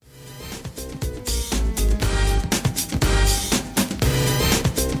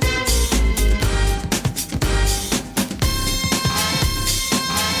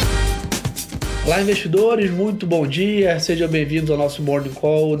Olá, investidores, muito bom dia, sejam bem-vindos ao nosso Morning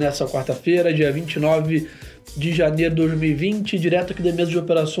Call nessa quarta-feira, dia 29 de janeiro de 2020, direto aqui da mesa de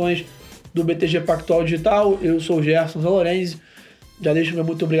operações do BTG Pactual Digital. Eu sou o Jerson Zanlorenzi, já deixo meu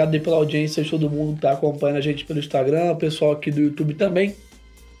muito obrigado aí pela audiência de todo mundo que está acompanhando a gente pelo Instagram, o pessoal aqui do YouTube também.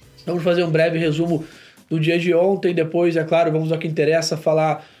 Vamos fazer um breve resumo do dia de ontem, depois, é claro, vamos ao que interessa,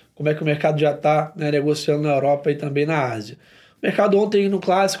 falar como é que o mercado já está negociando na Europa e também na Ásia. O mercado ontem no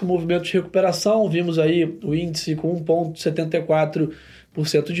clássico, movimento de recuperação, vimos aí o índice com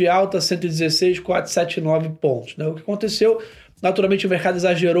 1,74% de alta, 116,479 pontos. O que aconteceu? Naturalmente o mercado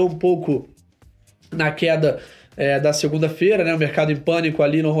exagerou um pouco na queda da segunda-feira, o mercado em pânico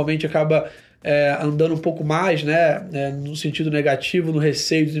ali normalmente acaba andando um pouco mais, no sentido negativo, no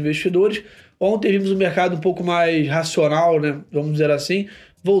receio dos investidores. Ontem vimos o mercado um pouco mais racional, vamos dizer assim,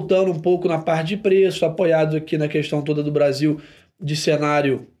 voltando um pouco na parte de preço, apoiados aqui na questão toda do Brasil de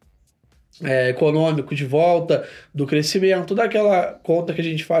cenário econômico de volta, do crescimento, toda aquela conta que a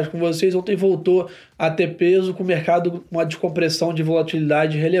gente faz com vocês. Ontem voltou a ter peso com o mercado, uma descompressão de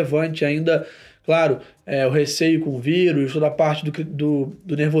volatilidade relevante ainda. Claro, o receio com o vírus, toda a parte do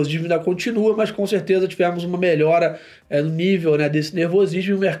nervosismo ainda continua, mas com certeza tivemos uma melhora no nível desse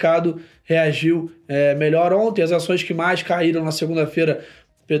nervosismo e o mercado reagiu melhor ontem. As ações que mais caíram na segunda-feira,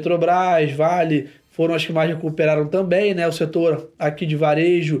 Petrobras, Vale, foram as que mais recuperaram também, o setor aqui de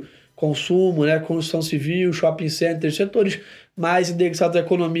varejo, consumo, construção civil, shopping centers, setores mais indexados à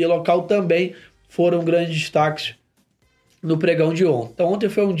economia local também foram grandes destaques no pregão de ontem. Então ontem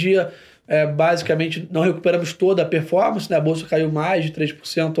foi um dia, basicamente, não recuperamos toda a performance, a bolsa caiu mais de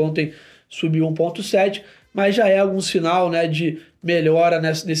 3%, ontem subiu 1,7%, mas já é algum sinal de melhora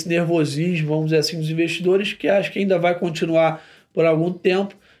nesse nervosismo, vamos dizer assim, dos investidores, que acho que ainda vai continuar por algum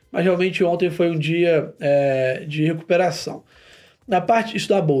tempo, mas realmente ontem foi um dia de recuperação. Na parte, isso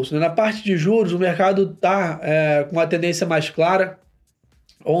da bolsa, na parte de juros, o mercado está com uma tendência mais clara.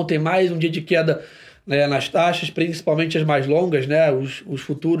 Ontem mais um dia de queda nas taxas, principalmente as mais longas, os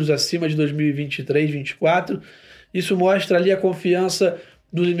futuros acima de 2023, 2024. Isso mostra ali a confiança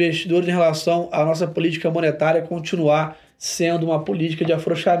dos investidores em relação à nossa política monetária continuar sendo uma política de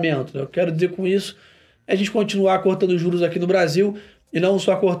afrouxamento. Eu quero dizer com isso a gente continuar cortando juros aqui no Brasil, e não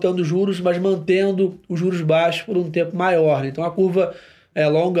só cortando juros, mas mantendo os juros baixos por um tempo maior. Então a curva é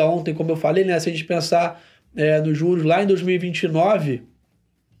longa ontem, como eu falei, se a gente pensar nos juros lá em 2029,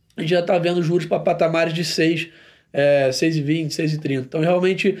 a gente já está vendo juros para patamares de 6,20, 6,30. Então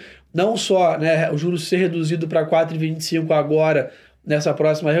realmente não só o juros ser reduzido para 4,25 agora, nessa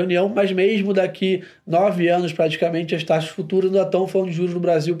próxima reunião, mas mesmo daqui 9 anos praticamente as taxas futuras ainda estão falando de juros no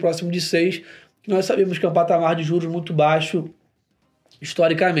Brasil próximo de 6, que nós sabemos que é um patamar de juros muito baixo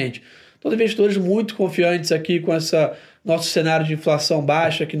historicamente. Então, investidores muito confiantes aqui com essa nosso cenário de inflação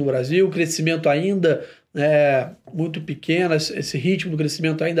baixa aqui no Brasil, crescimento ainda muito pequeno, esse ritmo do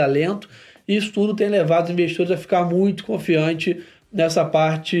crescimento ainda lento, e isso tudo tem levado os investidores a ficar muito confiante nessa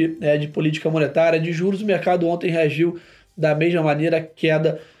parte de política monetária, de juros. O mercado ontem reagiu da mesma maneira,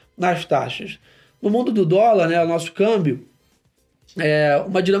 queda nas taxas. No mundo do dólar, o nosso câmbio,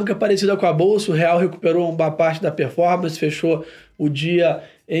 uma dinâmica parecida com a bolsa, o real recuperou uma parte da performance, fechou o dia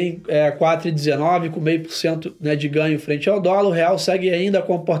em 4,19, com 0,5% de ganho frente ao dólar. O real segue ainda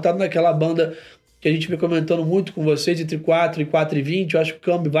comportado naquela banda que a gente vem comentando muito com vocês, entre 4 e 4,20. Eu acho que o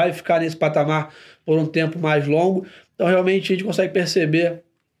câmbio vai ficar nesse patamar por um tempo mais longo. Então, realmente, a gente consegue perceber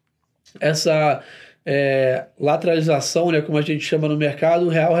essa lateralização, como a gente chama no mercado, o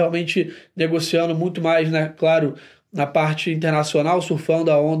real realmente negociando muito mais, claro, na parte internacional, surfando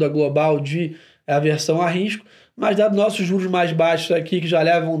a onda global de aversão a risco, mas dado nossos juros mais baixos aqui, que já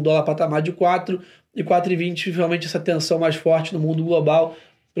levam o dólar a patamar de 4 e 4,20, realmente essa tensão mais forte no mundo global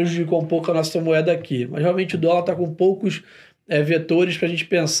prejudicou um pouco a nossa moeda aqui. Mas realmente o dólar está com poucos vetores para a gente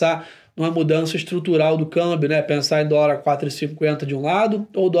pensar numa mudança estrutural do câmbio, pensar em dólar 4,50 de um lado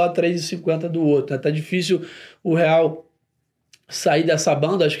ou dólar 3,50 do outro. Está difícil o real sair dessa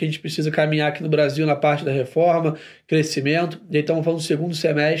banda. Acho que a gente precisa caminhar aqui no Brasil na parte da reforma, crescimento, e então falando do segundo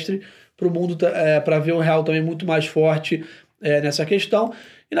semestre para o mundo, para ver o real também muito mais forte nessa questão.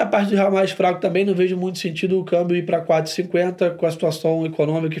 E na parte do real mais fraco também não vejo muito sentido o câmbio ir para 4,50 com a situação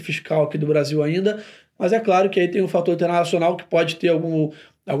econômica e fiscal aqui do Brasil ainda, mas é claro que aí tem um fator internacional que pode ter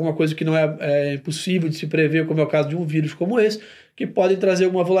alguma coisa que não é impossível de se prever, como é o caso de um vírus como esse, que podem trazer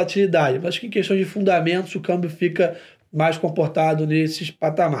alguma volatilidade. Mas acho que em questão de fundamentos o câmbio fica mais comportado nesses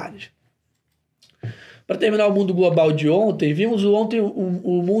patamares. Para terminar o mundo global de ontem, vimos ontem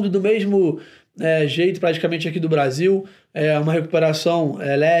o mundo do mesmo jeito praticamente aqui do Brasil, uma recuperação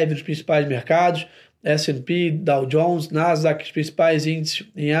leve dos principais mercados. S&P, Dow Jones, Nasdaq, os principais índices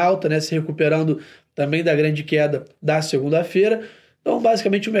em alta, né, se recuperando também da grande queda da segunda-feira. Então,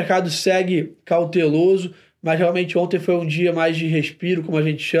 basicamente, o mercado segue cauteloso, mas realmente ontem foi um dia mais de respiro, como a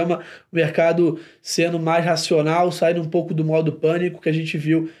gente chama, o mercado sendo mais racional, saindo um pouco do modo pânico que a gente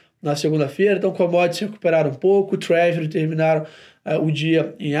viu na segunda-feira. Então, commodities se recuperaram um pouco, Treasury terminaram o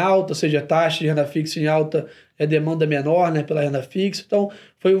dia em alta, ou seja, taxa de renda fixa em alta é demanda menor, né, pela renda fixa. Então,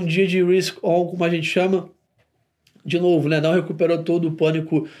 foi um dia de risk on, como a gente chama. De novo, né, não recuperou todo o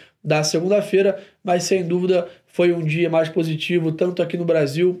pânico da segunda-feira, mas sem dúvida foi um dia mais positivo, tanto aqui no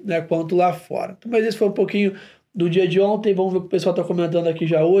Brasil, né, quanto lá fora. Então, mas esse foi um pouquinho do dia de ontem. Vamos ver o que o pessoal está comentando aqui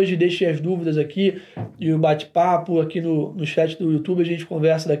já hoje. Deixem as dúvidas aqui e o bate-papo aqui no chat do YouTube. A gente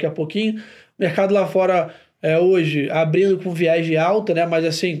conversa daqui a pouquinho. O mercado lá fora hoje abrindo com viés de alta, né, mas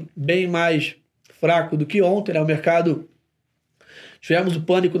assim, bem mais fraco do que ontem, né? O mercado, tivemos o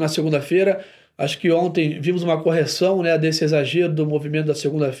pânico na segunda-feira. Acho que ontem vimos uma correção, né, desse exagero do movimento da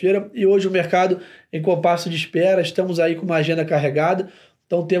segunda-feira, e hoje o mercado em compasso de espera, estamos aí com uma agenda carregada.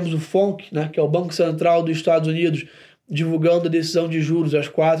 Então temos o FONC, né, que é o Banco Central dos Estados Unidos, divulgando a decisão de juros às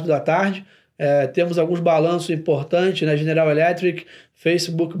 4 da tarde. Temos alguns balanços importantes, né, General Electric,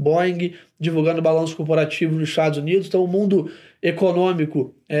 Facebook, Boeing, divulgando balanços corporativos nos Estados Unidos. Então o mundo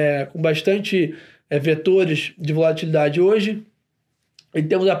econômico com bastante vetores de volatilidade hoje. E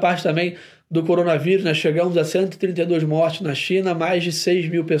temos a parte também do coronavírus, né? Chegamos a 132 mortes na China, mais de 6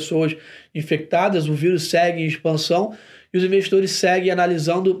 mil pessoas infectadas, o vírus segue em expansão e os investidores seguem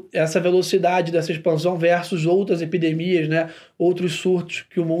analisando essa velocidade dessa expansão versus outras epidemias, né? Outros surtos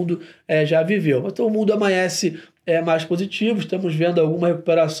que o mundo já viveu. Então o mundo amanhece mais positivo, estamos vendo alguma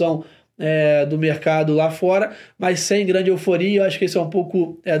recuperação do mercado lá fora, mas sem grande euforia. Eu acho que esse é um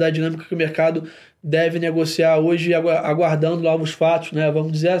pouco da dinâmica que o mercado deve negociar hoje, aguardando novos fatos, né?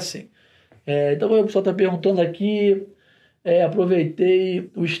 Vamos dizer assim. Então o pessoal está perguntando aqui, aproveitei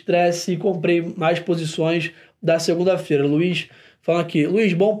o estresse e comprei mais posições da segunda-feira. Luiz falando aqui,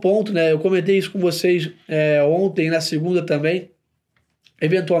 Luiz, bom ponto, né? Eu comentei isso com vocês ontem, na segunda também.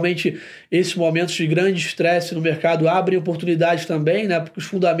 Eventualmente, esses momentos de grande estresse no mercado abrem oportunidades também, né? Porque os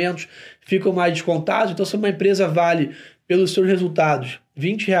fundamentos ficam mais descontados. Então, se uma empresa vale pelos seus resultados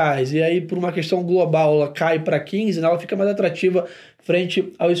R$20, e aí por uma questão global ela cai para 15, né? Ela fica mais atrativa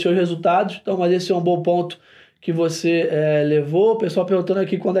frente aos seus resultados. Então, mas esse é um bom ponto que você levou. O pessoal perguntando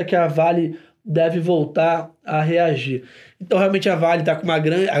aqui quando é que a Vale deve voltar a reagir. Então, realmente a Vale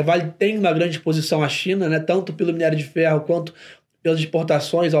tem uma grande exposição à China, né? Tanto pelo minério de ferro quanto pelas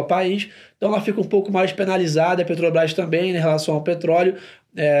exportações ao país. Então ela fica um pouco mais penalizada, a Petrobras também, né, em relação ao petróleo,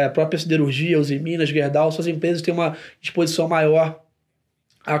 a própria siderurgia, os Minas, Gerdau, suas empresas têm uma exposição maior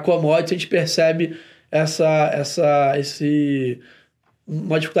a commodities. A gente percebe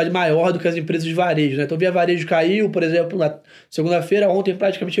uma dificuldade maior do que as empresas de varejo, né? Então, Via Varejo caiu, por exemplo, na segunda-feira, ontem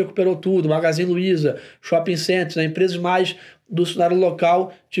praticamente recuperou tudo, Magazine Luiza, Shopping Centers, né? Empresas mais do cenário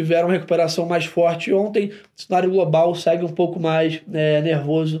local tiveram uma recuperação mais forte ontem. O cenário global segue um pouco mais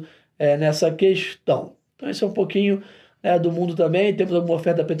nervoso nessa questão. Então, esse é um pouquinho do mundo também. Temos alguma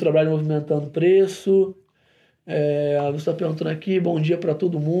oferta da Petrobras movimentando preço. Você está perguntando aqui, bom dia para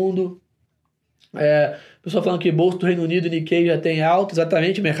todo mundo. O pessoal falando que bolsa do Reino Unido e Nikkei já tem alta,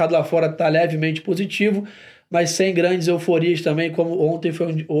 exatamente, o mercado lá fora está levemente positivo, mas sem grandes euforias também,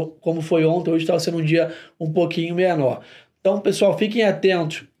 como foi ontem, hoje estava sendo um dia um pouquinho menor. Então, pessoal, fiquem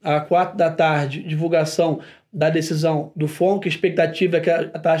atentos às 4 da tarde, divulgação da decisão do FONC. A expectativa é que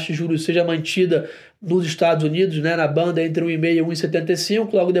a taxa de juros seja mantida nos Estados Unidos, né, na banda entre 1,5 e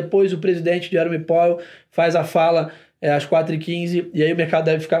 1,75. Logo depois, o presidente Jeremy Powell faz a fala às 4h15, e aí o mercado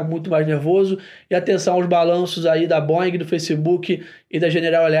deve ficar muito mais nervoso. E atenção aos balanços aí da Boeing, do Facebook e da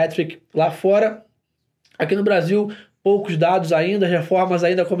General Electric lá fora. Aqui no Brasil, poucos dados ainda, reformas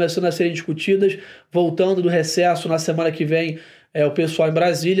ainda começando a serem discutidas, voltando do recesso na semana que vem. O pessoal em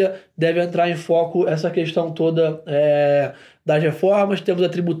Brasília deve entrar em foco essa questão toda das reformas. Temos a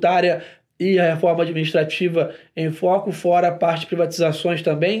tributária e a reforma administrativa em foco, fora a parte de privatizações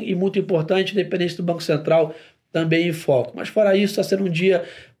também, e muito importante, independente do Banco Central, também em foco. Mas fora isso, está sendo um dia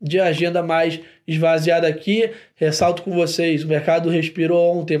de agenda mais esvaziada aqui. Ressalto com vocês, o mercado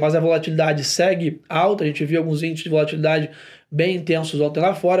respirou ontem, mas a volatilidade segue alta. A gente viu alguns índices de volatilidade bem intensos ontem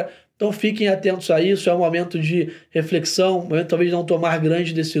lá fora. Então fiquem atentos a isso, é um momento de reflexão, um momento talvez de não tomar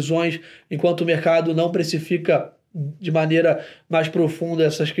grandes decisões, enquanto o mercado não precifica de maneira mais profunda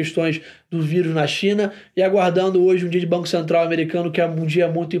essas questões do vírus na China, e aguardando hoje um dia de Banco Central americano, que é um dia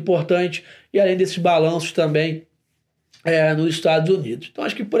muito importante, e além desses balanços também nos Estados Unidos. Então,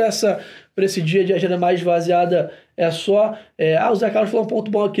 acho que por esse dia de agenda mais esvaziada é só... o Zé Carlos falou um ponto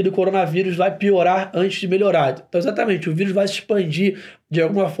bom aqui do coronavírus, vai piorar antes de melhorar. Então, exatamente, o vírus vai se expandir de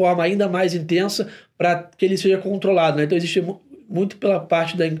alguma forma ainda mais intensa para que ele seja controlado, né? Então, existe muito pela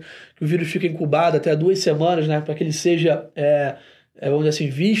parte que o vírus fica incubado até 2 semanas, né? Para que ele seja... vamos dizer assim,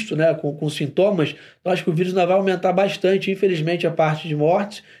 visto, né, com sintomas. Então, acho que o vírus ainda vai aumentar bastante, infelizmente, a parte de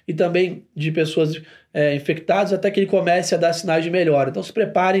mortes e também de pessoas infectadas, até que ele comece a dar sinais de melhora. Então, se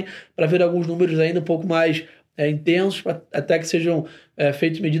preparem para ver alguns números ainda um pouco mais intensos, até que sejam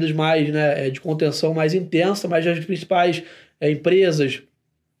feitas medidas mais, né, de contenção mais intensa, mas as principais empresas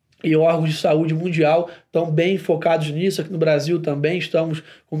e órgãos de saúde mundial estão bem focados nisso. Aqui no Brasil também estamos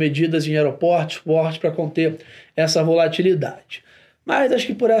com medidas em aeroportos, portos, para conter essa volatilidade. Mas acho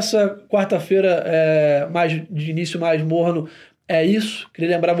que por essa quarta-feira de início mais morno é isso.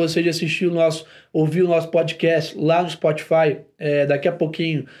 Queria lembrar você de ouvir o nosso podcast lá no Spotify. Daqui a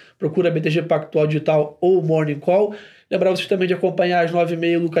pouquinho procura BTG Pactual Digital ou Morning Call. Lembrar vocês também de acompanhar às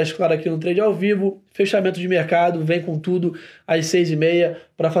 9h30 o Lucas Claro aqui no Trade ao Vivo. Fechamento de mercado, vem com tudo às 6h30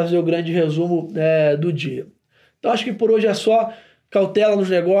 para fazer o grande resumo do dia. Então acho que por hoje é só. Cautela nos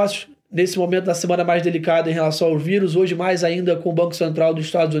negócios. Nesse momento da semana mais delicada em relação ao vírus, hoje mais ainda com o Banco Central dos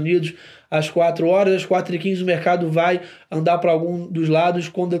Estados Unidos às 4 horas, às 4h15 o mercado vai andar para algum dos lados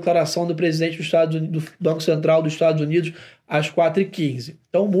com declaração do presidente do Banco Central dos Estados Unidos às 4h15.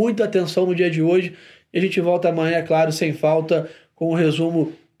 Então muita atenção no dia de hoje e a gente volta amanhã, é claro, sem falta, com o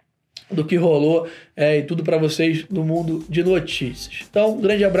resumo do que rolou e tudo para vocês no mundo de notícias. Então um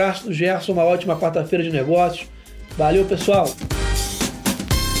grande abraço do Gerson, uma ótima quarta-feira de negócios. Valeu, pessoal!